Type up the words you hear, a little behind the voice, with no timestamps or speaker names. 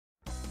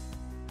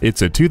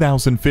It's a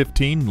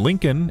 2015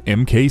 Lincoln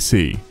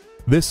MKC.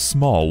 This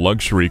small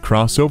luxury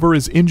crossover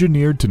is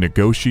engineered to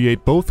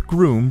negotiate both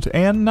groomed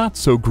and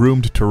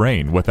not-so-groomed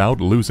terrain without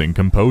losing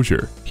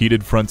composure.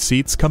 Heated front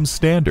seats come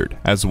standard,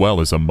 as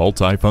well as a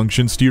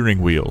multi-function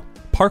steering wheel,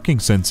 parking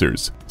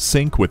sensors,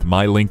 sync with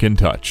My Lincoln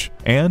Touch,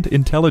 and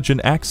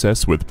intelligent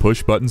access with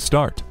push-button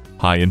start.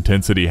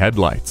 High-intensity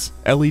headlights,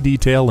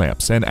 LED tail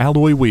lamps, and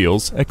alloy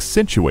wheels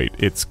accentuate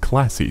its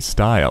classy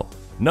style.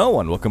 No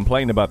one will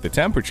complain about the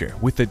temperature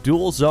with the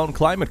dual-zone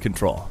climate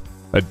control.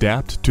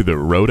 Adapt to the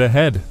road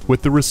ahead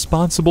with the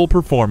responsible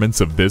performance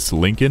of this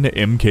Lincoln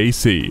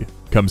MKC.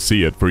 Come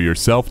see it for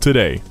yourself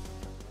today.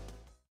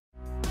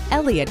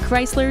 Elliott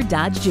Chrysler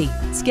Dodge Jeep.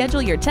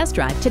 Schedule your test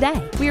drive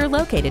today. We are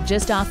located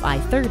just off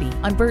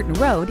I-30 on Burton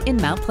Road in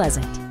Mount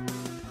Pleasant.